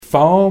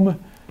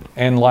foam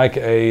and like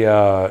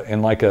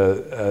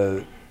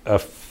a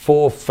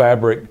full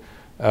fabric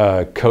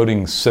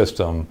coating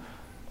system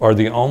are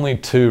the only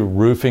two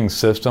roofing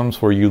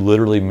systems where you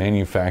literally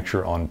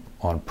manufacture on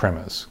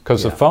premise,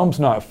 because the foam's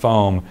not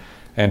foam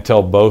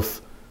until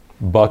both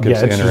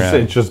buckets enter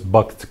in. It's just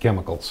buckets of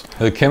chemicals.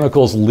 The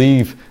chemicals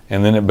leave,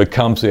 and then it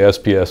becomes the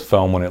SPS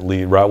foam when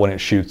it right when it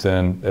shoots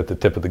in at the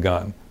tip of the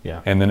gun.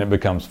 Yeah. And then it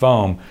becomes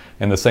foam,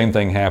 and the same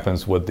thing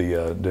happens with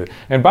the.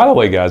 And by the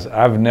way, guys,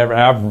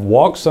 I've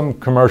walked some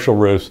commercial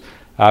roofs.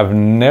 I've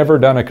never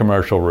done a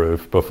commercial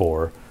roof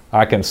before.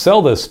 I can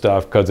sell this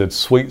stuff because it's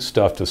sweet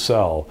stuff to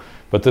sell,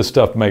 but this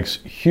stuff makes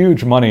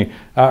huge money.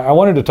 I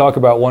wanted to talk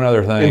about one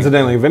other thing.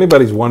 Incidentally, if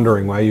anybody's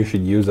wondering why you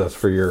should use us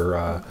for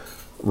your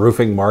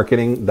roofing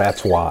marketing,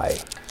 that's why.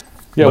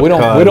 Yeah, we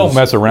don't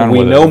mess around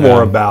with it. We know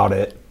more about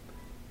it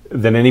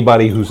than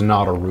anybody who's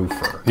not a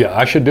roofer. Yeah,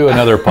 I should do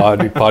another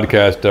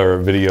podcast or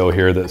video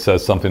here that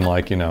says something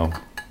like, you know,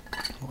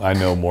 I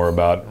know more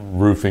about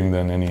roofing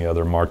than any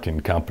other marketing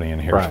company,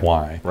 and here's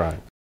why. Right.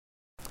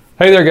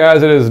 Hey there,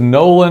 guys. It is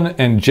Nolan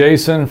and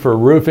Jason for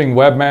Roofing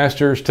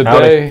Webmasters.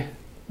 Today,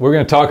 we're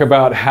going to talk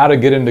about how to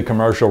get into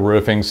commercial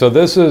roofing. So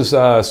this is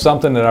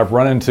something that I've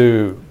run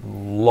into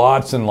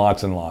lots and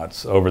lots and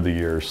lots over the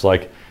years.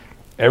 Like,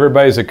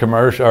 everybody's a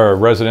commercial or a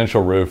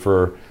residential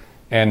roofer,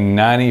 and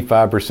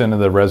 95% of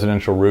the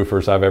residential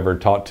roofers I've ever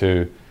talked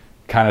to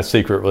kind of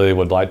secretly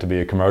would like to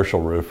be a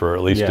commercial roofer, or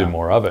at least do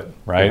more of it,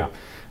 right? Yeah.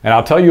 And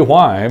I'll tell you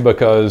why,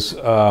 because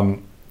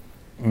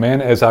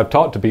man, as I've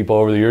talked to people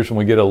over the years, when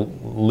we get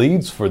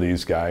leads for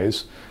these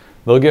guys,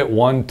 they'll get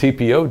one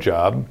TPO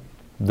job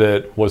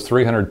that was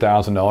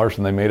 $300,000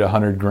 and they made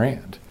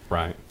 $100,000.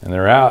 Right. And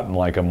they're out in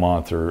like a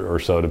month or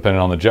so, depending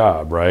on the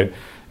job, right?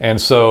 And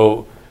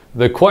so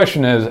the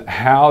question is,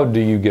 how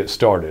do you get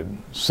started?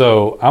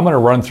 So I'm going to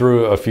run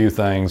through a few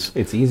things.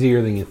 It's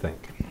easier than you think.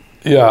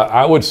 Yeah,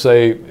 I would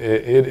say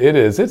it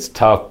is. It's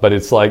tough, but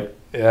it's like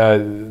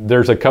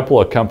there's a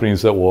couple of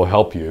companies that will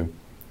help you.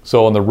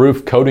 So on the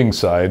roof coating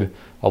side,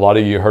 a lot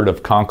of you heard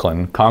of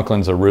Conklin.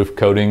 Conklin's a roof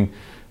coating.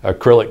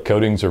 Acrylic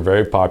coatings are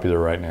very popular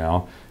right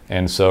now.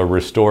 And so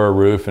restore a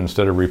roof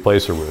instead of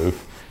replace a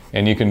roof.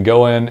 And you can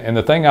go in, and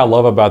the thing I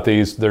love about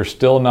these, there's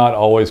still not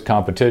always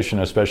competition,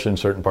 especially in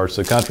certain parts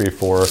of the country,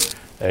 for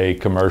a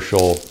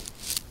commercial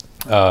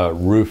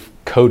roof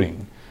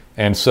coating.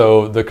 And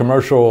so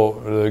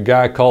the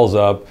guy calls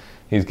up,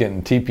 he's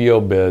getting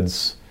TPO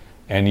bids,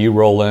 and you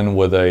roll in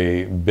with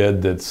a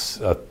bid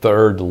that's a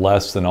third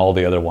less than all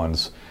the other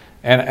ones.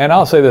 And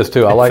I'll say this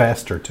too, I like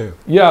faster too.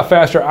 Yeah,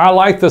 faster. I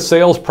like the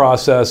sales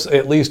process,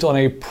 at least on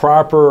a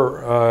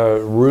proper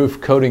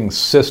roof coating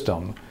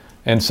system.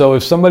 And so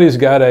if somebody's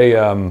got a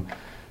 $100,000,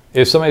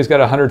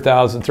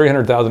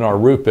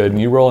 $300,000 roof bid, and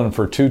you roll in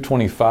for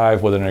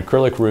 $225,000 with an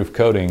acrylic roof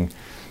coating,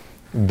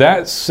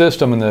 that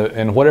system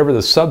and whatever the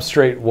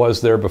substrate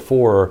was there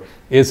before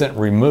isn't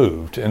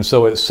removed, and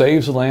so it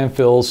saves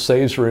landfills,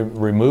 saves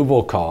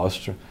removal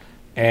costs,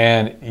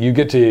 and you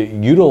get to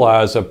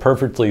utilize a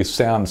perfectly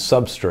sound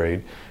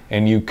substrate,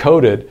 and you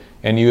coat it,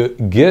 and you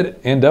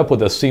end up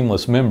with a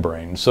seamless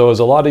membrane. So as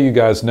a lot of you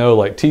guys know,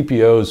 like,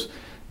 TPOs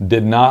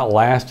did not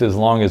last as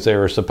long as they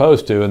were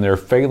supposed to, and they're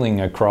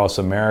failing across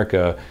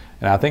America,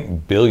 and I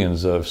think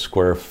billions of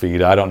square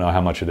feet. I don't know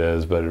how much it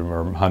is, but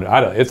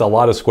it's a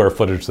lot of square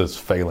footage that's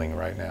failing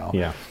right now.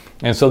 Yeah.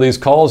 And so these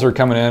calls are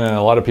coming in, and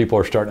a lot of people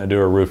are starting to do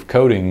a roof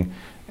coating,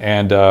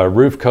 and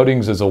roof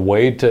coatings is a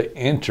way to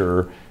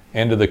enter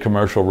into the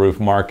commercial roof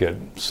market.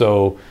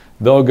 So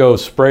they'll go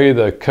spray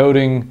the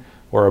coating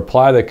or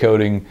apply the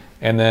coating,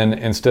 and then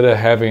instead of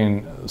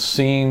having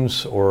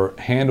seams or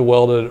hand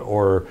welded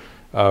or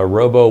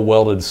robo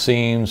welded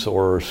seams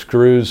or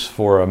screws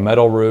for a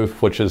metal roof,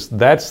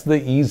 that's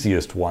the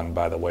easiest one,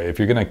 by the way. If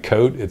you're going to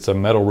coat, it's a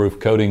metal roof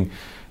coating,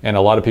 and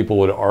a lot of people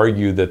would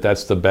argue that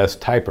that's the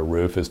best type of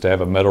roof, is to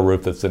have a metal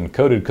roof that's then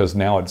coated, because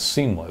now it's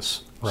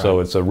seamless. Right. So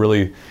it's a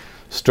really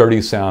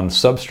sturdy, sound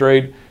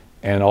substrate,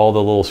 and all the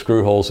little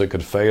screw holes that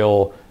could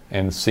fail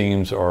and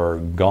seams are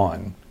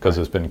gone because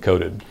it's been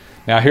coated.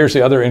 Now here's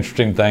the other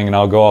interesting thing, and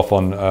I'll go off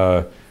on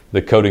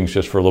the coatings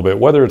just for a little bit,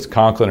 whether it's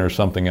Conklin or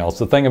something else.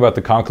 The thing about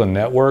the Conklin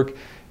network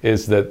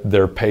is that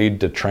they're paid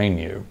to train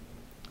you.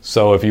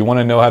 So if you want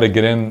to know how to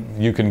get in,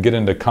 you can get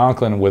into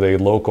Conklin with a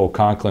local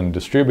Conklin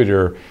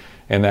distributor,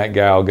 and that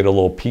guy will get a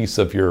little piece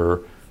of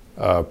your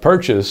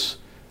purchase,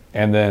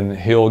 and then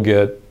he'll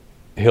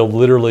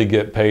literally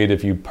get paid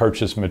if you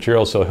purchase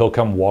material. So he'll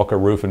come walk a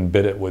roof and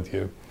bid it with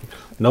you.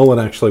 Nolan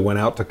actually went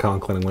out to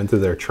Conklin and went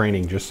through their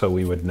training just so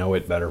we would know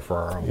it better for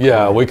our own Yeah,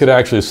 clients. we could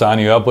actually sign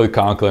you up with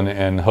Conklin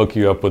and hook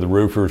you up with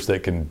roofers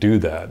that can do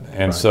that.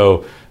 And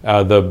so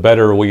the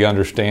better we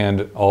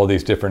understand all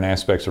these different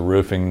aspects of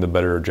roofing, the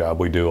better job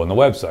we do on the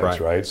websites,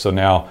 right? So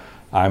now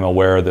I'm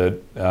aware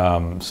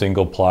that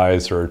single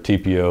plies or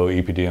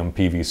TPO, EPDM,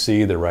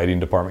 PVC, the writing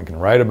department can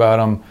write about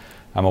them.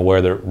 I'm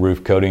aware that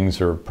roof coatings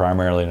are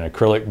primarily an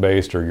acrylic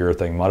based or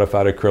urethane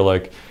modified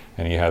acrylic,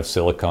 and you have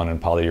silicone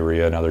and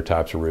polyurea and other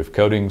types of roof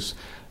coatings.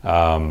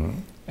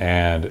 And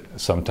And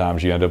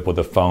sometimes you end up with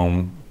a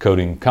foam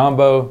coating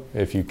combo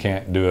if you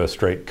can't do a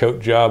straight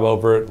coat job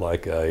over it,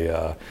 like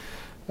a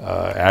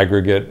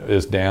aggregate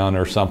is down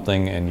or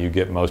something, and you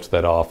get most of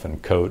that off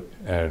and coat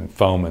and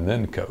foam and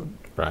then coat.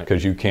 Right.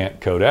 Because you can't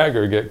coat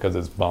aggregate because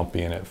it's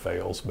bumpy and it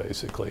fails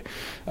basically.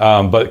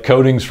 But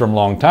coatings from a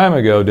long time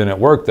ago didn't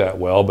work that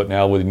well, but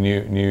now with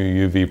new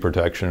UV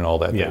protection and all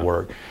that, they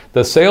work.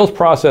 The sales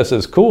process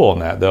is cool on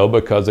that though,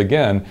 because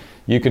again,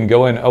 you can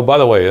go in, oh, by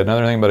the way,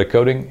 another thing about a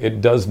coating,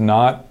 it does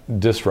not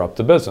disrupt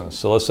the business.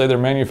 So let's say they're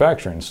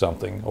manufacturing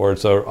something or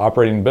it's an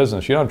operating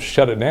business. You don't have to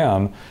shut it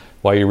down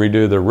while you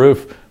redo the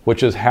roof,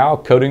 which is how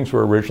coatings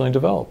were originally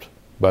developed,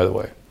 by the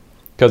way.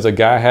 Because a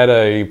guy had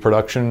a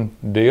production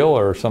deal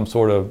or some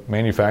sort of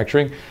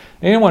manufacturing, and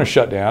he didn't want to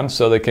shut down,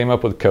 so they came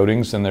up with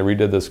coatings and they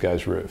redid this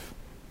guy's roof.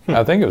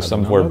 I think it was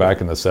somewhere back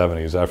in the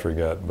 70s, I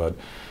forget. But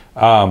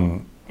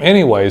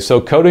anyway,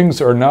 so coatings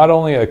are not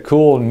only a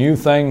cool new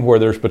thing where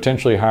there's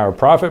potentially higher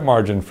profit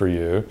margin for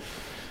you,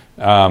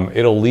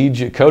 it'll lead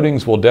you,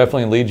 coatings will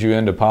definitely lead you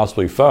into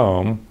possibly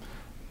foam,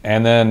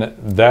 and then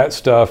that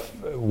stuff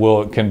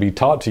can be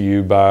taught to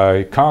you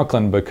by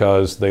Conklin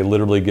because they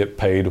literally get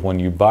paid when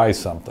you buy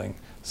something.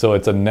 So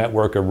it's a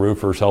network of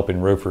roofers helping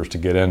roofers to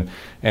get in,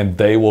 and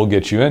they will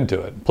get you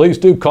into it. Please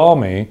do call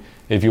me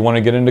if you want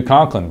to get into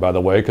Conklin, by the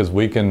way, because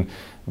we can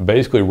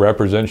basically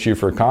represent you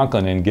for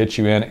Conklin and get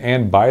you in,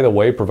 and by the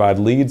way, provide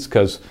leads,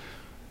 because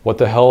what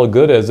the hell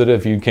good is it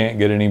if you can't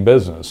get any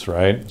business,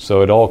 right?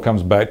 So it all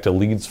comes back to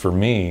leads for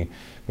me,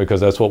 because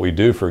that's what we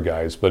do for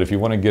guys. But if you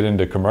want to get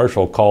into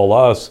commercial, call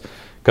us,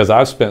 because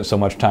I've spent so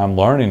much time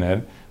learning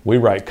it. We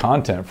write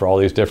content for all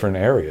these different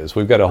areas.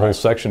 We've got a whole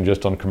section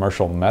just on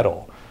commercial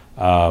metal.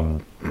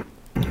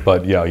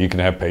 But yeah, you can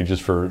have pages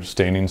for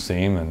standing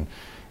seam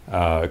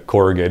and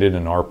corrugated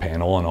and R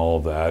panel and all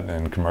of that,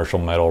 and commercial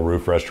metal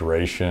roof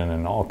restoration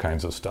and all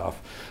kinds of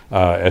stuff.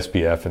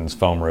 SPF and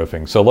foam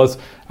roofing. So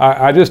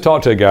I just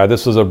talked to a guy.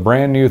 This was a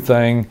brand new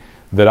thing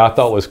that I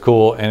thought was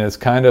cool, and it's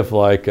kind of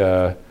like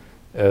the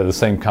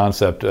same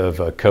concept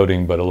of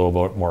coating, but a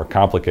little bit more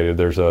complicated.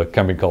 There's a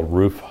company called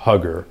Roof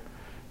Hugger.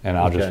 And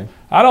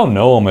I don't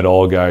know them at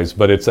all, guys,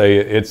 but it's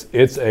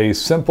a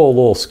simple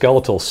little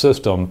skeletal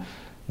system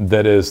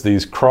that is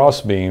these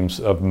cross beams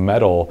of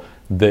metal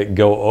that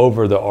go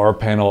over the R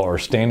panel or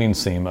standing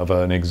seam of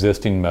an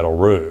existing metal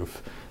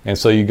roof. And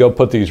so you go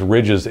put these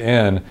ridges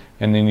in,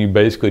 and then you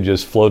basically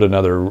just float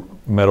another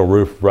metal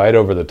roof right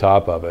over the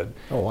top of it.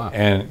 Oh, wow.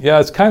 And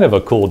yeah, it's kind of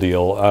a cool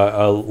deal.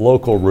 A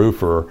local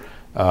roofer,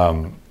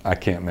 I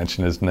can't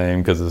mention his name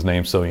because his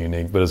name's so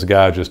unique, but it's a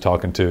guy I was just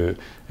talking to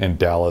in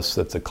Dallas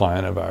that's a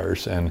client of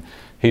ours, and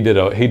he did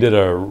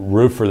a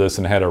roof for this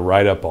and had a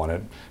write-up on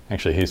it.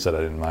 Actually, he said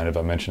I didn't mind if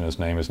I mentioned his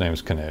name. His name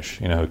is Kanish.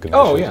 You know who Kanish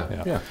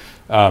is? Oh,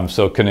 yeah.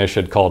 So Kanish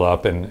had called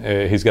up,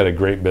 and he's got a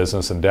great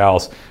business in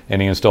Dallas,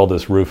 and he installed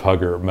this Roof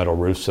Hugger metal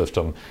roof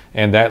system,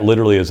 and that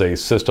literally is a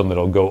system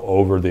that'll go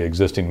over the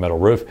existing metal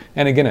roof.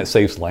 And again, it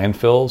saves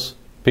landfills.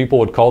 People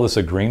would call this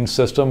a green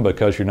system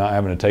because you're not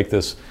having to take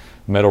this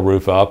metal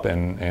roof up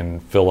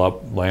and fill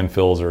up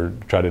landfills or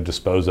try to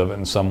dispose of it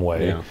in some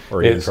way. Yeah,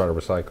 or even try to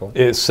recycle.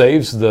 It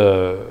saves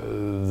the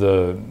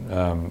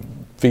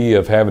fee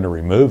of having to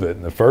remove it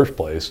in the first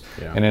place,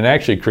 and it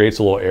actually creates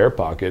a little air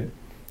pocket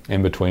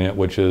in between it,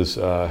 which is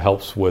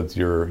helps with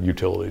your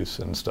utilities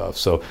and stuff.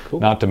 So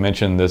not to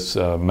mention this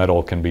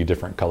metal can be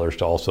different colors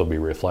to also be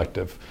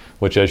reflective,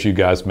 which, as you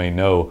guys may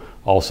know,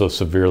 also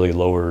severely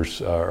lowers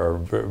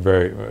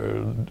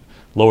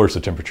lowers the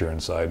temperature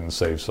inside and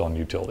saves on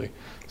utility.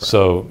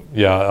 So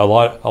yeah, a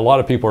lot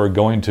of people are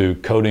going to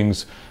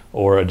coatings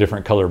or a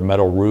different color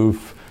metal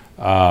roof,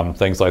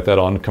 things like that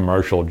on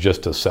commercial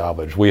just to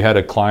salvage. We had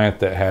a client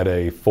that had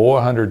a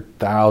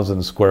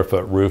 400,000 square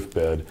foot roof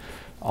bid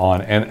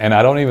on, and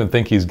I don't even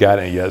think he's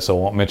gotten it yet, so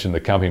I won't mention the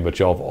company, but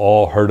y'all have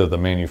all heard of the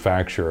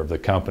manufacturer of the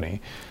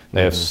company.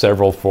 They have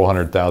several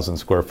 400,000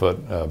 square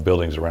foot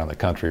buildings around the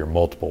country, or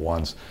multiple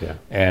ones. Yeah.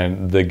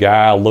 And the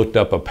guy looked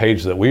up a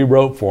page that we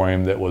wrote for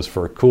him that was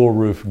for cool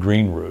roof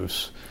green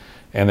roofs,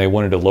 and they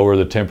wanted to lower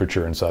the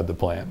temperature inside the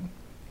plant.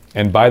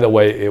 And by the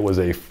way, it was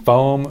a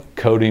foam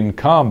coating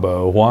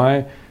combo.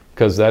 Why?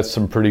 Because that's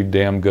some pretty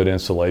damn good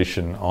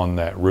insulation on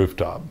that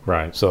rooftop.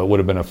 Right. So it would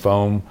have been a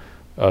foam,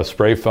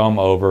 spray foam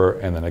over,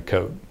 and then a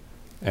coat.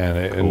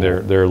 And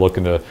they're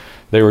looking to,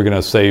 they were going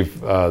to save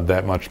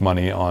that much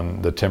money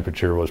on the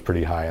temperature was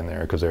pretty high in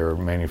there because they were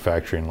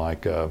manufacturing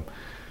like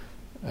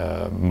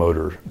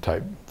motor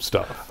type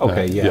stuff.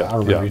 Okay, I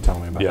remember you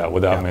telling me about that. Yeah,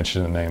 without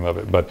mentioning the name of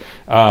it. But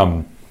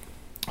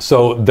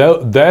so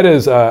that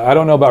is, I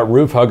don't know about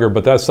Roof Hugger,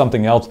 but that's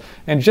something else.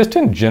 And just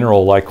in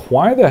general, like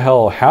why the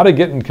hell, how to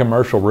get in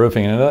commercial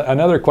roofing? And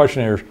another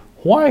question is,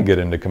 why get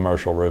into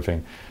commercial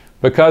roofing?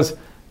 Because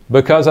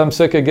I'm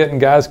sick of getting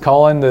guys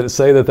calling that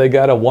say that they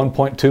got a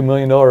 $1.2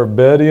 million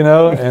bid, you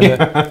know,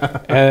 and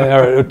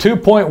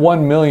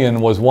 2.1 million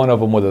was one of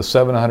them with a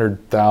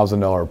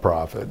 $700,000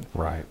 profit.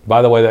 Right.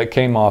 By the way, that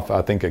came off,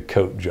 I think, a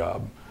coat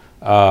job.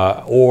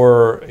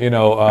 or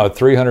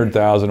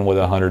 300,000 with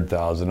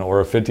 100,000 or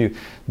a 50.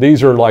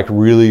 These are like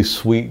really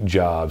sweet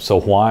jobs. So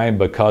why?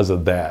 Because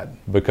of that.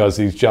 Because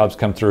these jobs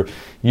come through.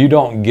 You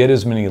don't get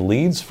as many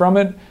leads from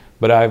it,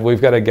 but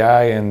we've got a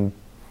guy in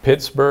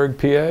Pittsburgh,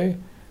 PA,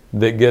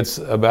 that gets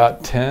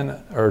about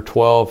 10 or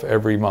 12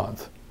 every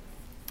month.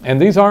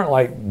 And these aren't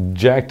like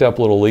jacked up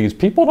little leads.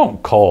 People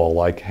don't call,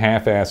 like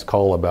half-ass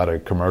call about a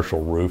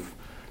commercial roof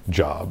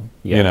job,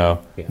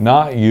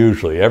 Not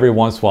usually. Every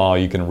once in a while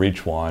you can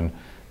reach one.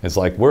 It's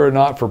like, we're a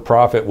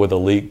not-for-profit with a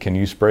leak. Can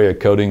you spray a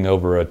coating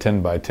over a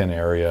 10 by 10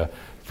 area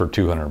for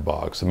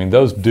 $200? I mean,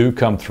 those do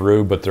come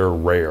through, but they're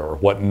rare.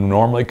 What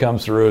normally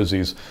comes through is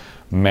these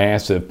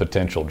massive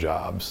potential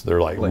jobs.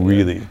 They're like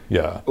really,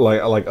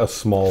 Like a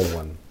small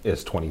one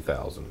is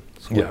 20,000.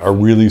 Yeah, a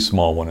really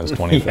small one is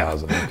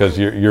 20,000 because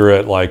you're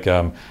at like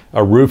a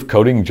roof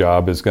coating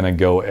job is going to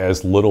go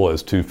as little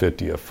as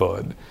 $250 a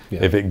foot.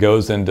 Yeah. If it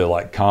goes into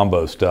like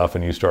combo stuff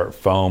and you start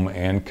foam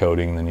and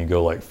coating, then you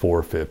go like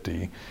 $450.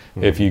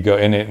 Mm-hmm. If you go,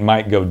 and it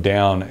might go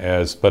down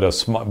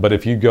but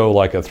if you go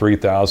like a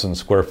 3,000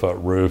 square foot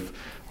roof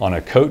on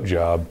a coat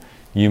job,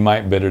 you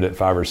might bid it at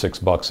 $5 or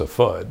 $6 a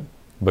foot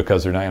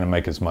because they're not going to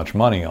make as much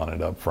money on it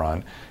up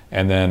front.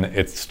 And then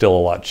it's still a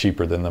lot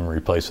cheaper than them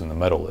replacing the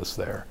metal that's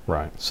there.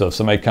 Right. So if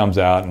somebody comes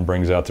out and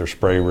brings out their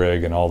spray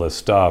rig and all this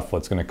stuff,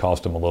 what's going to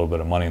cost them a little bit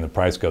of money and the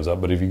price goes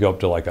up. But if you go up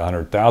to like a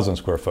 100,000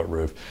 square foot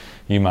roof,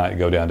 you might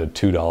go down to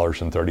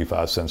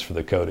 $2.35 for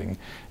the coating.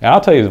 And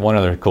I'll tell you one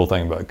other cool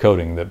thing about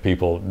coating that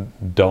people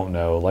don't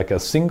know. Like a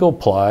single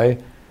ply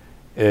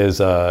is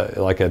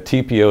like a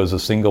TPO is a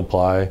single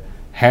ply,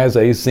 has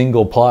a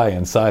single ply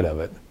inside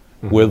of it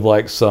with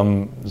like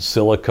some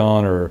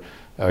silicone or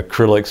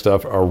acrylic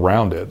stuff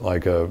around it,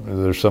 like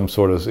there's some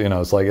sort of,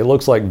 it's like, it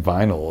looks like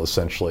vinyl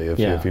essentially if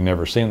you've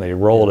never seen it. They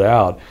roll it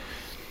out.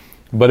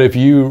 But if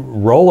you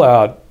roll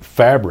out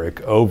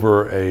fabric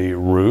over a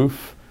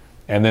roof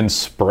and then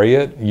spray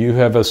it, you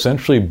have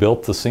essentially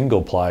built the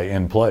single ply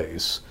in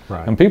place.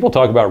 Right. And people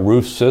talk about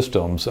roof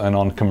systems, and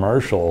on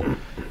commercial,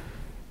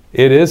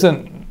 it's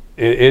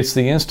the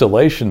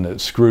installation that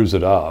screws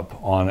it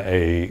up on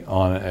a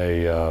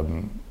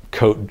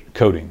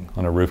coating,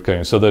 on a roof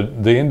coating. So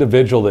the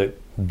individual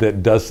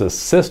that does the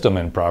system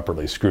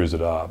improperly screws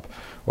it up,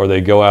 or they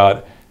go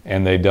out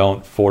and they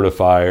don't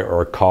fortify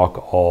or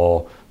caulk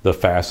all the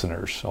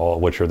fasteners,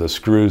 which are the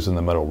screws in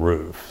the metal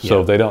roof.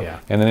 So if they don't,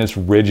 and then it's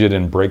rigid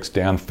and breaks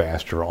down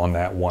faster on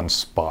that one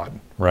spot,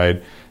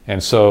 right?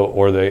 And so,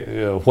 or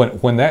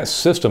when that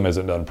system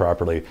isn't done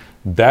properly,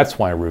 that's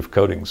why roof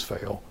coatings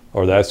fail,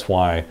 or that's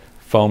why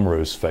foam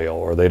roofs fail,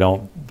 or they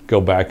don't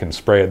go back and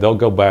spray it. They'll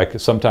go back,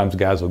 sometimes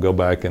guys will go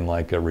back in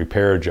like a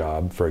repair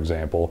job, for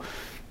example,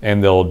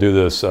 and they'll do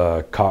this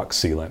caulk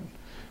sealant.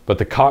 But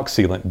the caulk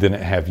sealant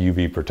didn't have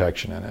UV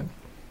protection in it.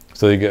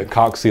 So you get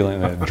caulk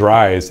sealant and it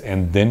dries,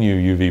 and then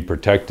you UV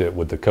protect it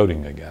with the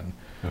coating again.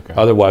 Okay.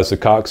 Otherwise, the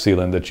caulk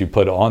sealant that you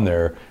put on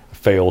there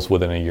fails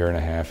within a year and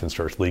a half and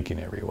starts leaking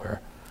everywhere.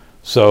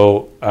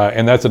 So,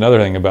 and that's another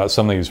thing about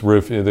some of these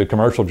the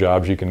commercial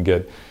jobs, you can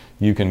get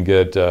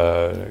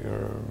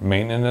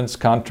maintenance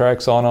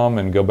contracts on them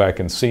and go back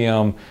and see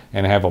them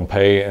and have them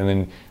pay. And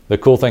then the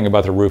cool thing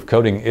about the roof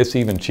coating, it's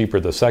even cheaper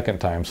the second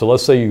time. So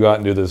let's say you go out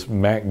and do this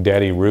Mac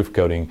Daddy roof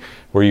coating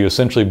where you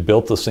essentially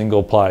built the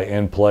single ply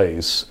in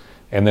place,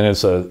 and then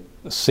it's a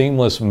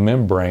seamless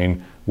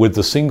membrane with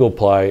the single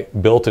ply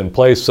built in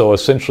place. So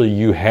essentially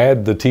you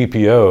had the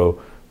TPO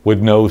with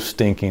no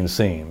stinking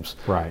seams.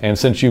 Right. And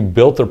since you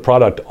built the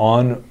product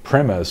on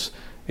premise,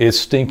 it's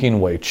stinking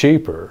way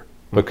cheaper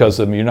because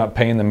you're not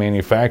paying the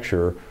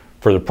manufacturer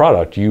for the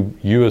product. You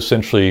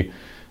essentially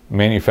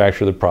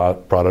manufacture the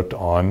product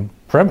on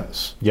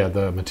premise. Yeah,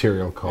 the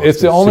material cost. It's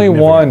the only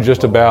one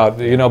just about,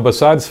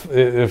 besides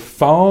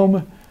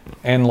foam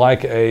and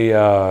like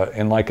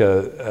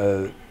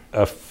a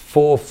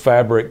full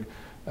fabric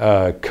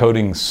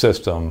coating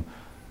system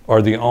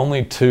are the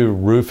only two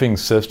roofing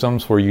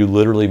systems where you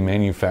literally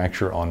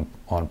manufacture on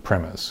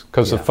premise.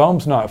 Because the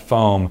foam's not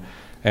foam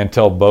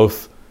until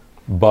both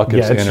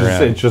buckets enter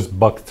in. It's just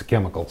buckets of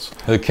chemicals.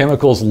 The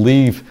chemicals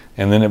leave,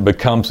 and then it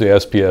becomes the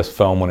SPS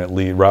foam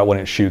when right when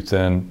it shoots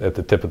in at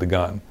the tip of the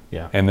gun.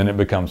 Yeah. And then it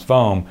becomes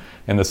foam,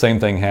 and the same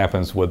thing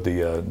happens with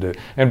the.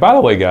 And by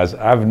the way, guys,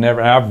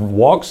 I've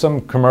walked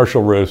some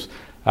commercial roofs.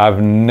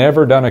 I've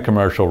never done a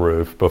commercial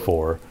roof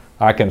before.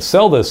 I can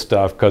sell this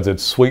stuff because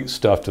it's sweet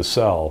stuff to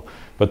sell,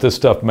 but this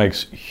stuff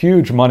makes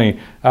huge money.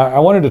 I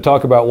wanted to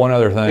talk about one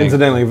other thing.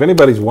 Incidentally, if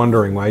anybody's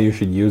wondering why you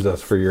should use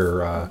us for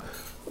your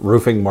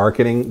roofing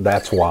marketing,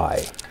 that's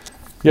why.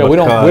 Yeah, we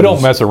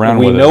don't mess around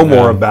with it. We know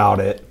more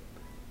about it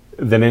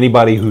than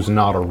anybody who's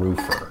not a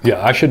roofer.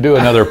 Yeah, I should do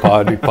another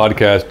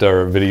podcast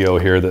or video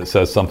here that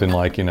says something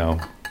like,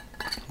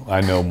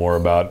 I know more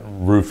about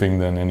roofing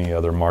than any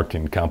other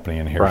marketing company,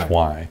 and here's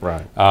why.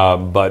 Right.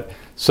 But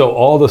so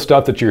all the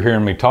stuff that you're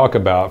hearing me talk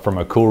about, from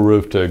a cool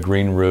roof to a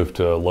green roof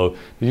to a low,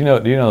 do you know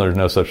there's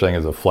no such thing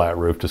as a flat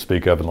roof to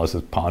speak of unless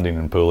it's ponding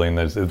and pooling.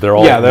 They're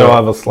all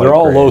have a slope. They're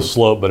all low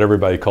slope, but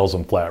everybody calls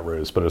them flat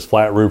roofs. But it's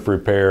flat roof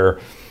repair,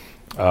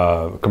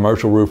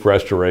 commercial roof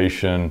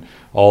restoration,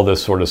 all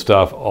this sort of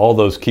stuff, all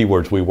those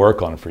keywords we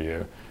work on for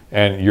you.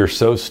 And you're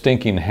so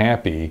stinking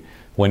happy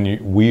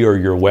when we are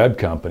your web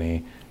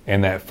company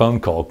and that phone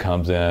call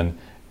comes in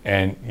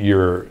and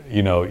your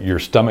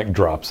stomach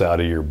drops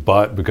out of your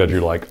butt because you're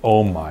like,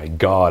 oh my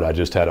God, I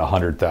just had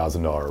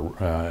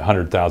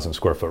 $100,000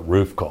 square foot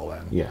roof call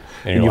in. Yeah,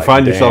 and you like,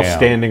 find yourself damn.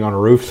 standing on a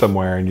roof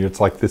somewhere, and it's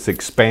like this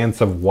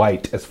expanse of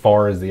white as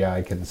far as the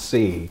eye can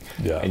see,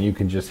 Yeah. and you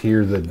can just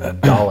hear the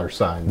dollar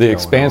signs. The going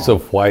expanse on.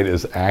 of white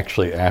is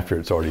actually after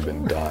it's already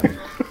been done.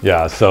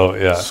 Yeah, so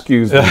yeah.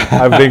 Excuse me,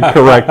 I've been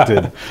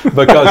corrected.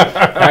 Because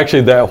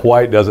actually that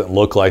white doesn't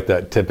look like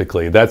that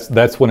typically.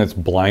 That's when it's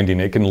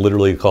blinding. It can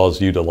literally cause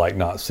you to like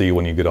not see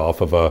when you get off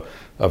of a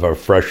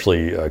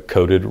freshly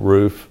coated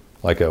roof.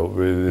 Like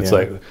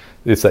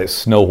it's that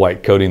snow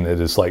white coating that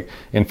is like,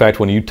 in fact,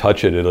 when you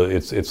touch it,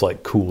 it's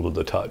like cool to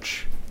the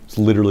touch. It's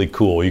literally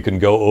cool. You can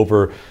go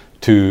over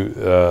to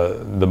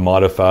the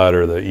modified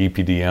or the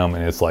EPDM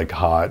and it's like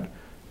hot,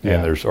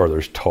 and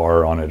there's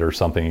tar on it or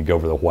something. You go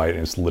over the white and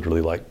it's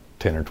literally like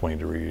 10 or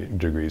 20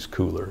 degrees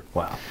cooler.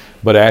 Wow.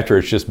 But after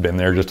it's just been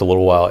there just a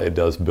little while, it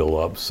does build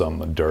up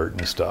some dirt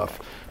and stuff,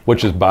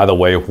 which is, by the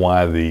way,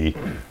 why the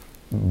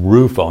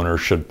roof owner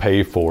should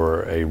pay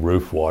for a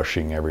roof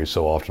washing every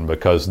so often,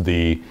 because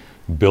the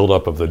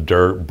buildup of the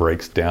dirt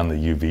breaks down the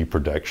UV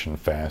protection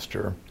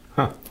faster.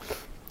 Huh.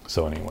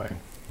 So anyway,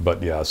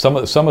 but yeah, some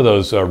of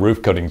those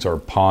roof coatings are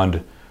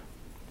pond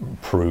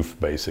proof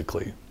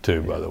basically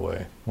too, by the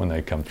way, when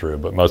they come through,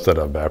 but most of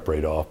that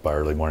evaporate off by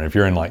early morning. If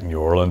you're in like New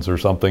Orleans or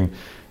something,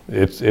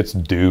 it's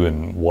dew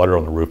and water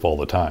on the roof all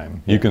the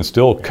time. You can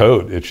still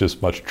coat, it's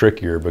just much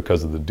trickier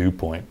because of the dew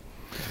point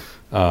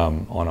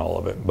on all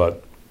of it.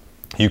 But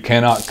you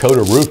cannot coat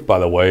a roof, by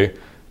the way,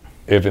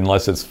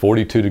 unless it's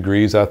 42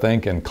 degrees, I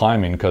think, and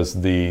climbing,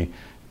 because the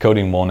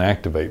coating won't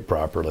activate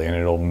properly and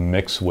it'll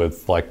mix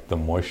with like the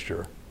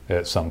moisture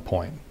at some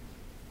point.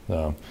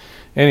 So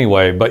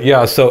anyway, but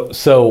yeah,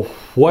 so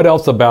what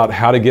else about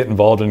how to get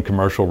involved in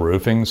commercial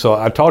roofing? So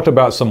I talked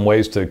about some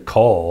ways to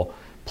call.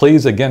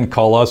 Please, again,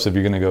 call us if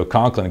you're going to go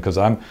Conklin, because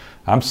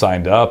I'm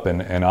signed up,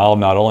 and I'll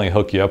not only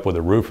hook you up with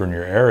a roofer in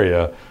your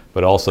area,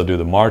 but also do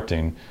the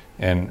marketing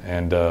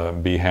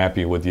and be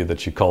happy with you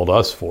that you called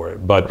us for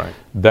it. But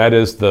that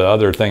is the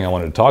other thing I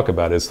wanted to talk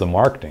about, is the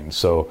marketing.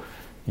 So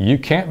you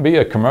can't be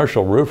a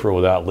commercial roofer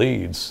without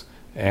leads,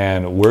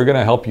 and we're going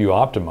to help you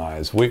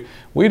optimize.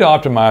 We'd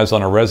optimize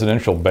on a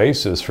residential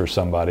basis for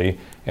somebody,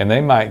 and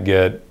they might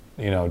get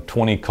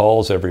 20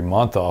 calls every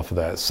month off of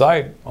that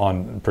site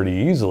on pretty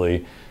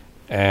easily,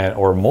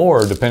 or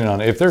more, depending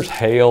on if there's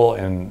hail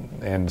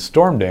and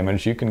storm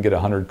damage. You can get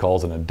 100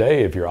 calls in a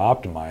day if you're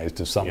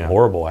optimized if something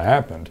horrible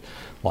happened,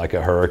 like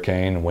a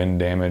hurricane, wind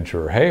damage,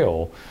 or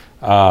hail.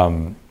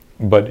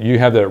 But you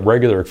have that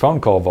regular phone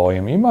call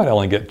volume. You might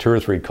only get 2 or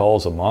 3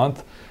 calls a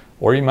month,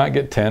 or you might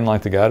get 10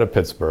 like the guy out of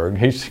Pittsburgh.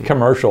 He's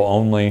commercial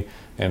only,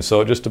 and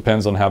so it just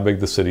depends on how big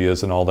the city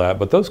is and all that.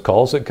 But those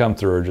calls that come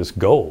through are just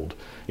gold.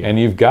 And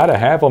you've got to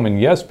have them.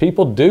 And yes,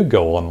 people do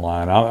go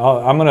online.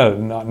 I'm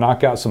going to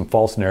knock out some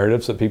false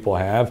narratives that people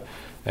have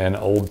and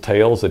old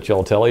tales that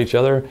y'all tell each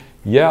other.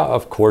 Yeah,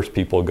 of course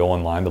people go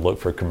online to look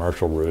for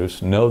commercial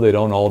roofs. No, they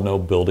don't all know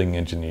building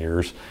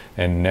engineers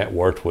and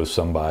networked with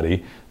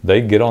somebody.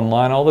 They get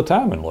online all the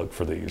time and look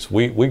for these.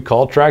 We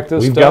call track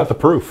this We've stuff. got the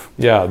proof.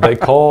 Yeah, they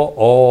call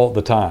all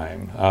the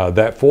time.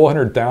 That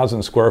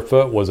 400,000 square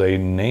foot was a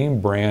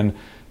name brand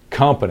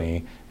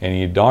company, and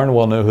you darn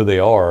well know who they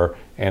are.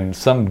 And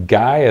some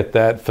guy at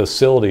that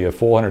facility of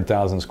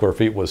 400,000 square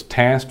feet was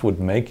tasked with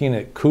making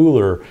it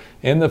cooler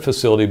in the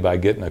facility by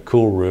getting a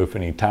cool roof,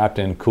 and he typed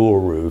in cool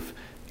roof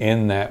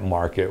in that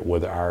market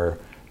with our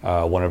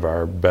one of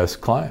our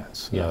best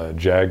clients,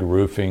 Jag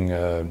Roofing.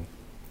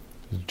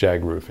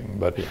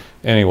 But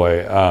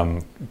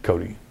anyway,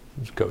 Cody.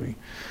 It's Cody.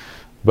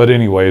 But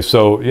anyway,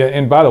 so yeah,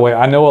 and by the way,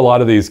 I know a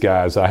lot of these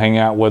guys. I hang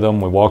out with them,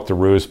 we walk the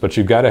roofs, but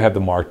you've got to have the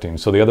marketing.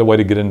 So the other way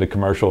to get into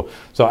commercial,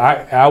 so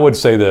I would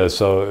say this,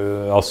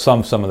 so I'll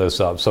sum some of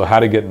this up. So how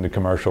to get into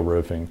commercial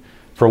roofing.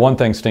 For one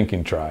thing,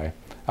 stinking try.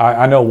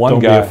 I know one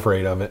guy. Don't be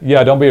afraid of it.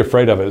 Yeah, don't be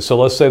afraid of it. So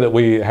let's say that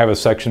we have a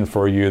section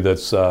for you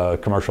that's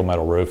commercial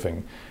metal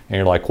roofing. And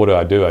you're like,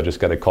 what do? I just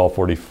got to call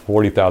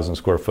 40,000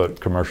 square foot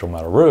commercial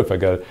metal roof. I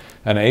got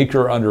an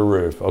acre under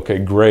roof. Okay,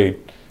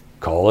 great.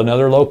 Call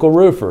another local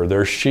roofer.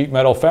 There's sheet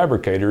metal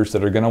fabricators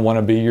that are going to want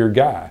to be your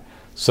guy.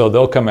 So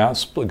they'll come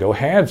out, go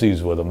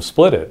halvesies with them,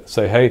 split it.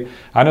 Say, hey,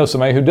 I know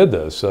somebody who did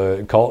this.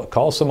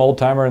 Call some old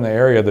timer in the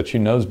area that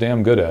you know's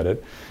damn good at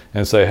it,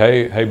 and say,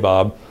 hey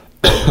Bob,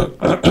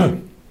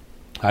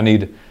 I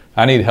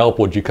need help.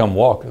 Would you come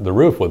walk the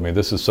roof with me?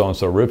 This is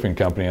so-and-so roofing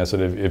company. I said,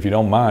 if you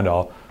don't mind,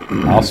 I'll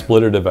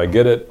split it if I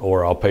get it,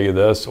 or I'll pay you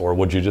this, or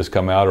would you just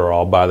come out, or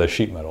I'll buy the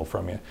sheet metal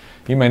from you.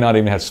 You may not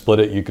even have to split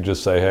it. You could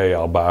just say, hey,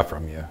 I'll buy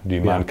from you. Do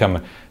you mind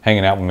coming,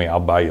 hanging out with me? I'll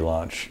buy you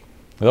lunch.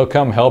 They'll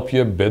come help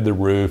you bid the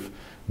roof,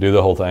 do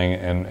the whole thing,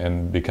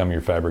 and become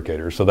your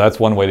fabricator. So that's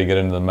one way to get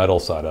into the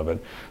metal side of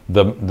it.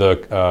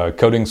 The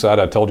coating side,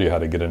 I told you how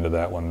to get into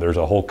that one. There's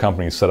a whole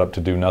company set up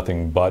to do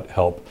nothing but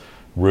help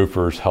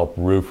roofers help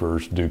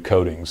roofers do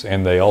coatings,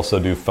 and they also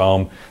do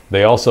foam.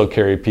 They also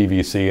carry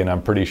PVC, and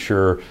I'm pretty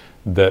sure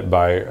that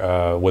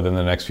by within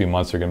the next few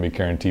months they're going to be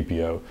carrying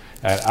TPO.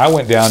 And I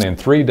went down in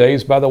 3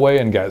 days, by the way,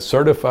 and got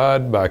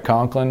certified by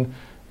Conklin,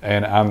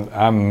 and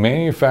I'm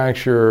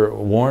manufacturer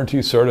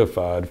warranty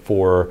certified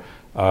for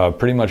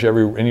pretty much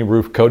any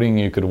roof coating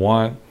you could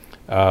want,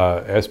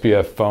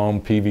 SPF foam,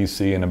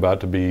 PVC, and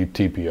about to be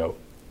TPO.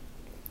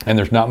 And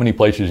there's not many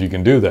places you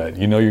can do that.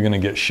 You know you're going to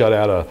get shut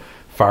out of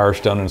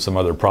Firestone and some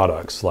other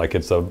products. Like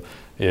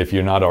if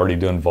you're not already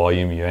doing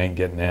volume, you ain't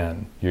getting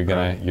in. You're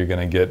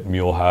gonna get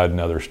mule hide and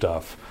other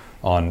stuff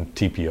on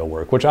TPO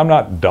work, which I'm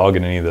not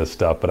dogging any of this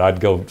stuff, but I'd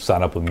go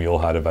sign up with mule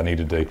hide if I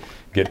needed to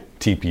get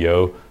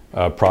TPO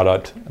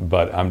product.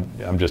 But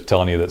I'm just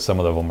telling you that some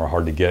of them are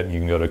hard to get. You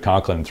can go to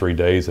Conklin in 3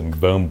 days and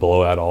boom,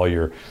 blow out all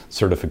your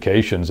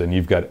certifications, and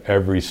you've got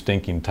every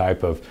stinking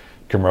type of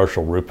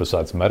commercial roof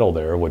besides metal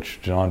there, which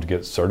you don't have to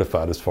get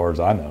certified as far as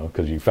I know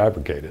because you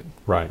fabricate it.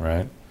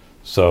 Right.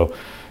 So,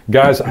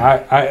 guys,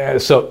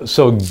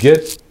 so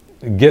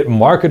get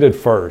marketed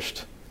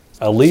first.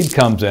 A lead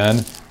comes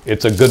in,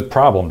 it's a good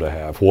problem to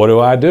have. What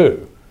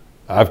do?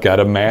 I've got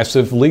a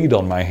massive lead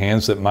on my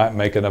hands that might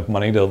make enough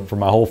money for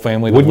my whole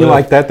family to Wouldn't live. you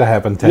like that to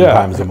happen 10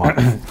 times a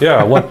month?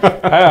 Yeah,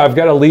 I've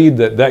got a lead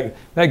that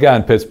guy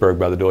in Pittsburgh,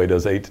 by the way,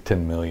 does 8 to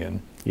 10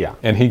 million. Yeah.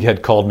 And he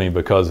had called me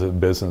because his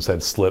business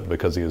had slipped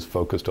because he was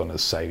focused on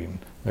his siding,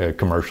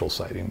 commercial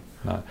siding.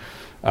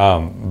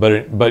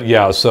 But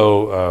yeah,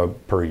 so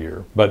per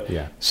year. But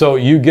yeah. So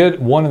you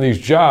get one of these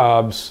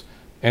jobs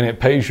and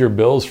it pays your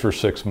bills for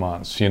 6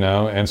 months,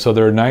 and so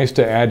they're nice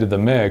to add to the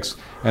mix.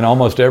 And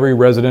almost every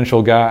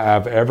residential guy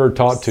I've ever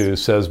talked to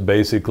says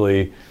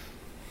basically,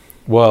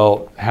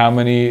 well, how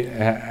many,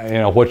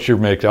 what's your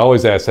mix? I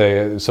always ask,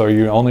 hey, so are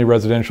you only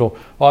residential?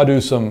 Well, I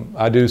do some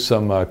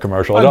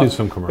commercial. I do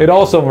some commercial. It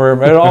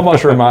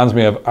almost reminds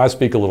me of, I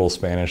speak a little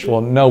Spanish.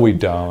 Well, no, we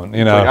don't.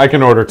 Like I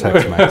can order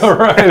Tex-Mex.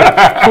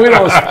 Right.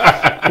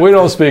 We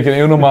don't speak in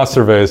uno más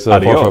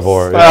cerveza, por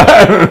favor.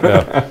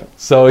 Yeah.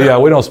 So yeah,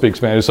 we don't speak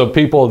Spanish. So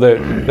people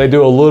they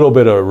do a little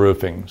bit of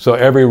roofing. So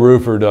every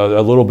roofer does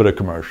a little bit of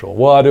commercial.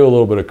 Well, I do a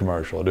little bit of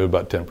commercial. I do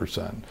about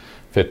 10%.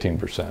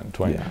 15%,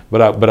 20%. Yeah.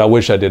 But I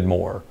wish I did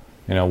more.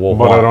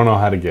 But I don't know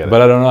how to get it.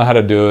 But I don't know how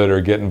to do it or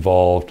get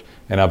involved.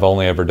 And I've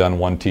only ever done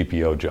one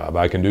TPO job.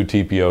 I can do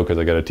TPO because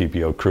I got a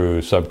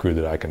TPO sub crew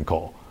that I can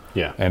call.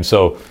 Yeah. And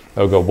so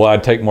I'll go, well,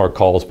 I'd take more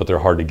calls, but they're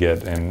hard to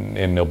get,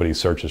 and nobody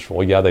searches for.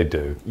 Well, yeah, they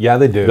do. Yeah,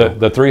 they do.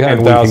 The $300,000. And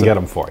we can get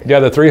them for you. Yeah,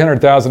 the $300,000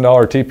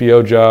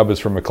 TPO job is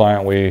from a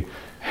client we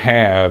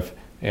have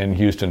in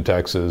Houston,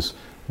 Texas,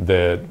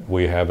 that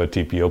we have a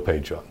TPO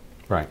page on.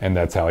 Right. And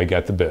that's how he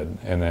got the bid.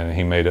 And then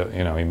he made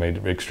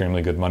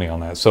extremely good money on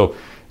that. So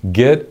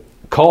get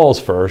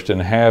calls first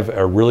and have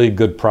a really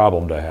good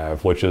problem to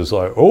have, which is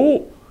like,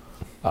 oh,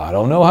 I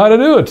don't know how to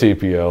do a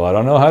TPO. I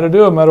don't know how to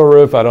do a metal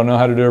roof. I don't know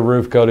how to do a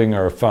roof coating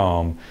or a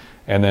foam.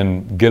 And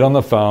then get on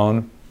the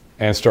phone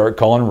and start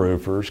calling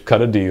roofers,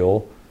 cut a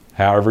deal,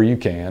 however you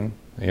can,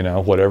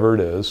 whatever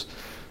it is.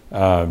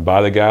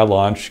 Buy the guy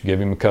lunch,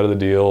 give him a cut of the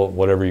deal,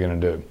 whatever you're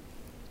going to do.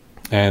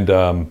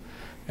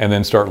 And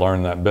then start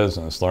learning that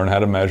business. Learn how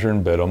to measure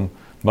and bid them.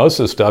 Most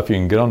of the stuff you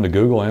can get on the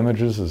Google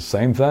Images is the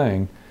same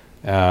thing.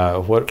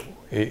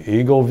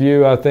 Eagle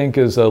View, I think,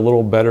 is a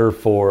little better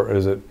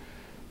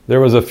there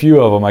was a few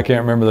of them. I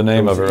can't remember the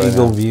name of it right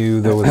Eagle now.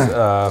 View. There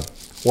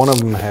was one of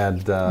them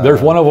had.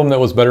 There's one of them that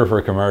was better for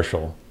a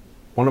commercial.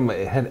 One of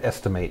them had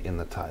estimate in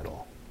the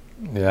title.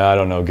 Yeah, I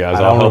don't know, guys.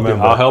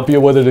 I'll help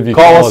you with it if you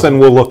call us and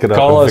we'll look it up.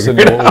 Call us and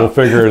we'll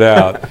figure it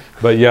out.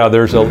 But yeah,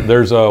 there's one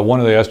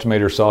of the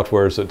estimator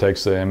softwares that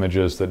takes the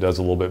images that does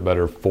a little bit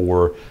better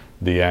for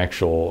the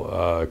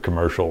actual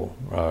commercial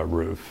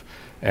roof.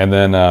 And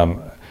then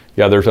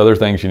there's other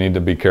things you need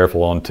to be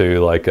careful on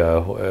too, like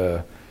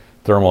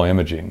thermal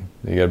imaging.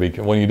 You got to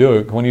be when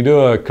you do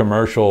a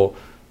commercial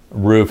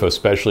roof,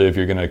 especially if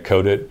you're going to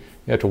coat it,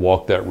 you have to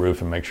walk that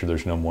roof and make sure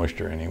there's no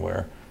moisture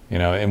anywhere.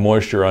 And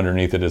moisture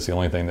underneath it is the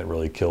only thing that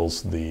really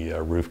kills the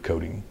roof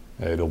coating.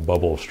 It'll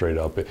bubble straight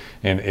up,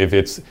 and if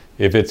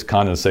it's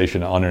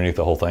condensation underneath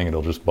the whole thing,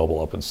 it'll just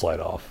bubble up and slide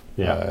off.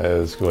 Yeah,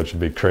 which would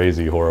be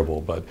crazy,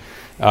 horrible.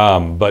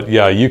 But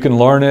yeah, you can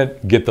learn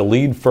it. Get the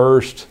lead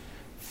first,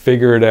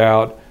 figure it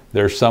out.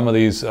 There's some of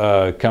these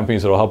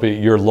companies that will help you.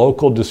 Your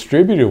local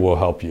distributor will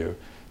help you.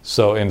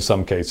 So in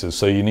some cases,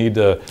 so you're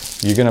going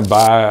to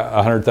buy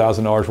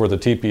 $100,000 worth of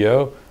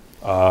TPO.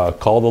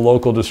 Call the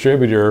local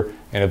distributor,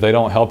 and if they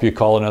don't help you,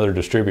 call another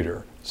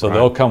distributor. So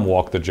they'll come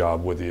walk the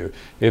job with you.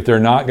 If they're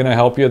not going to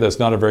help you, that's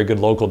not a very good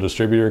local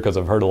distributor, because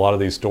I've heard a lot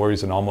of these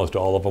stories, and almost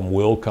all of them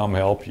will come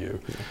help you.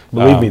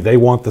 Believe me, they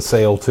want the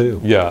sale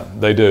too. Yeah,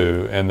 they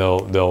do, and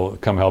they'll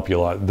come help you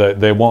a lot.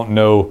 They won't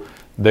know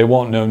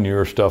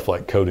newer stuff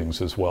like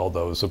coatings as well,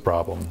 though, is the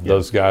problem. Yep.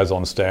 Those guys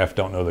on staff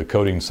don't know the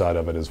coating side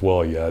of it as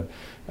well yet,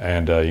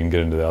 and you can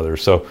get into the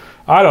others. So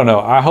I don't know.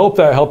 I hope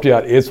that helped you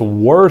out. It's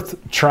worth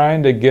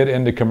trying to get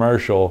into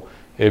commercial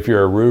if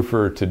you're a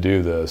roofer to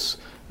do this.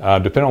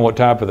 Depending on what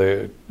type of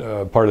the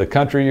part of the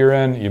country you're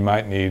in, you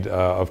might need,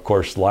 of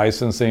course,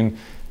 licensing.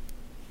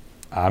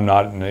 I'm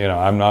not,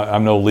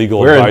 I'm no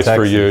legal We're in advice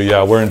for you. Texas.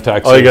 Yeah, we're in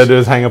Texas. All you gotta do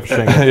is hang up a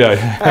shingle.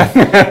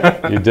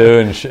 Yeah, you do.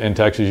 In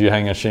Texas, you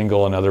hang a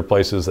shingle. In other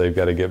places, they've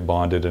got to get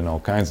bonded and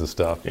all kinds of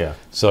stuff. Yeah.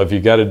 So if you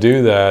got to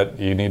do that,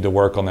 you need to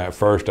work on that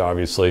first.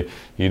 Obviously,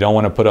 you don't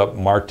want to put up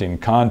marketing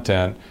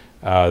content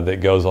that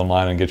goes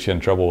online and gets you in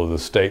trouble with the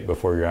state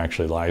before you're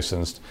actually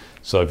licensed.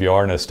 So if you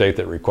are in a state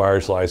that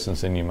requires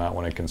licensing, you might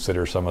want to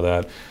consider some of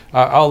that.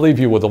 I'll leave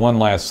you with the one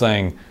last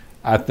thing.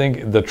 I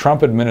think the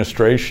Trump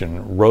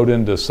administration wrote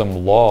into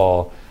some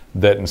law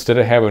that instead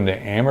of having to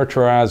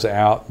amortize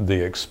out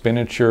the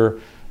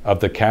expenditure of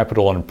the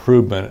capital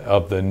improvement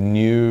of the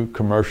new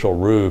commercial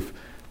roof,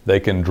 they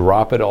can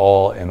drop it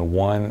all in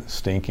one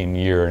stinking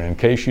year. And in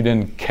case you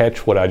didn't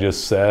catch what I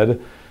just said,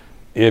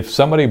 if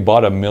somebody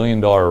bought $1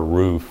 million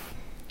roof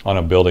on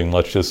a building,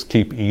 let's just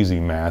keep easy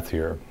math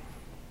here,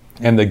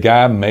 and the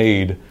guy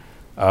made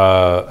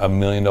 $1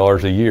 million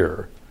a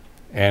year,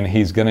 and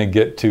he's going to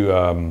get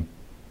to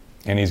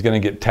and he's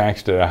going to get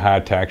taxed at a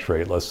high tax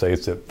rate. Let's say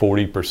it's at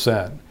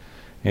 40%.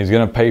 He's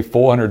going to pay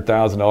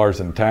 $400,000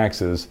 in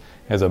taxes,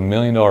 has $1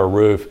 million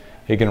roof.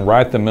 He can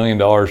write the $1 million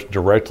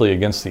directly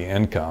against the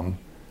income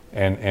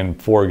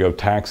and forego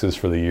taxes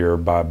for the year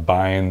by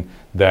buying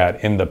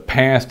that. In the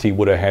past, he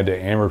would have had to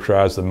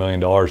amortize the $1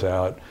 million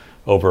out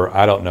over,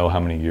 I don't know how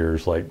many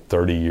years, like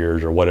 30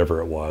 years or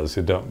whatever it was.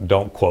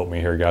 Don't quote me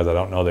here, guys. I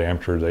don't know the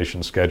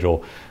amortization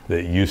schedule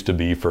that used to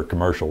be for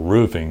commercial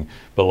roofing,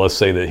 but let's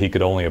say that he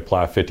could only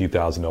apply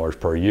 $50,000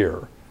 per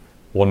year.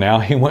 Well, now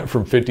he went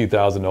from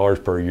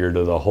 $50,000 per year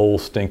to the whole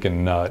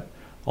stinking nut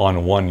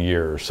on 1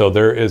 year. So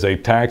there is a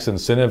tax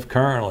incentive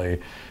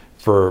currently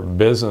for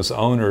business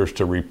owners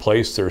to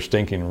replace their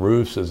stinking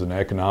roofs as an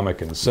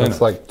economic incentive.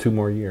 It's like 2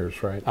 more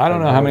years, right? I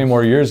don't know how many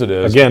more years it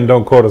is. Again,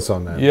 don't quote us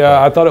on that.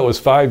 Yeah, I thought it was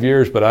 5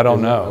 years, but I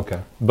don't know. Okay.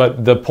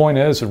 But the point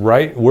is,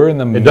 right, we're in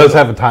the It does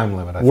have a time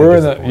limit, I think. We're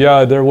in the,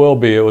 yeah, there will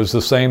be. It was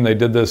the same. They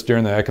did this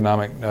during the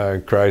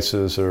economic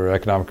crisis or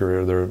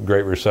the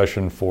Great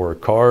Recession for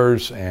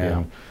cars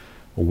and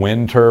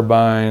wind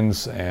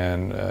turbines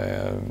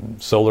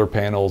and solar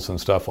panels and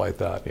stuff like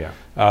that.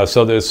 Yeah.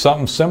 So there's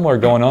something similar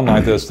going on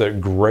like this that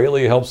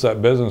greatly helps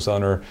that business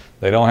owner.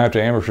 They don't have to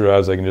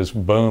amortize. They can just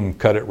boom,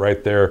 cut it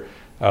right there.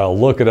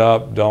 Look it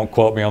up. Don't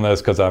quote me on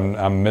this because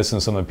I'm missing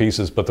some of the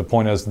pieces. But the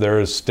point is, there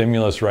is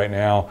stimulus right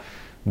now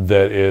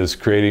that is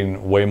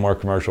creating way more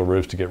commercial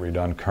roofs to get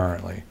redone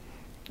currently.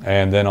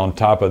 And then on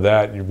top of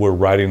that, we're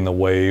riding the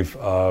wave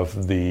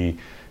of the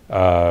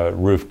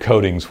roof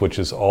coatings, which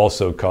is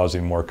also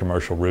causing more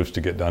commercial roofs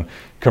to get done.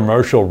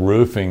 Commercial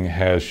roofing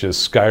has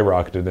just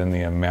skyrocketed in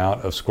the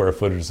amount of square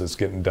footage that's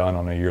getting done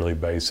on a yearly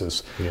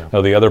basis. Yeah.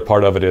 Now, the other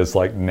part of it is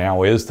like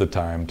now is the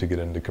time to get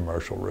into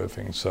commercial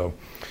roofing. So,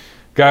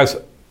 guys,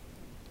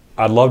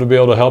 I'd love to be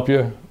able to help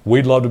you.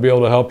 We'd love to be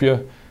able to help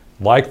you.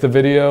 Like the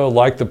video,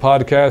 like the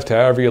podcast,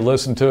 however you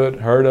listened to it,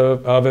 heard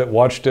of it,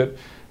 watched it.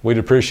 We'd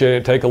appreciate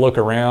it. Take a look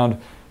around.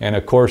 And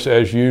of course,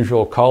 as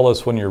usual, call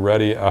us when you're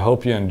ready. I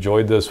hope you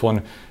enjoyed this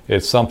one.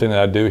 It's something that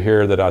I do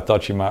here that I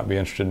thought you might be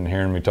interested in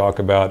hearing me talk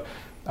about.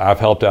 I've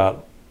helped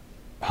out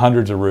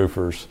hundreds of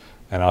roofers,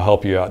 and I'll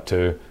help you out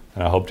too,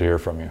 and I hope to hear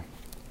from you.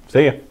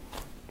 See ya.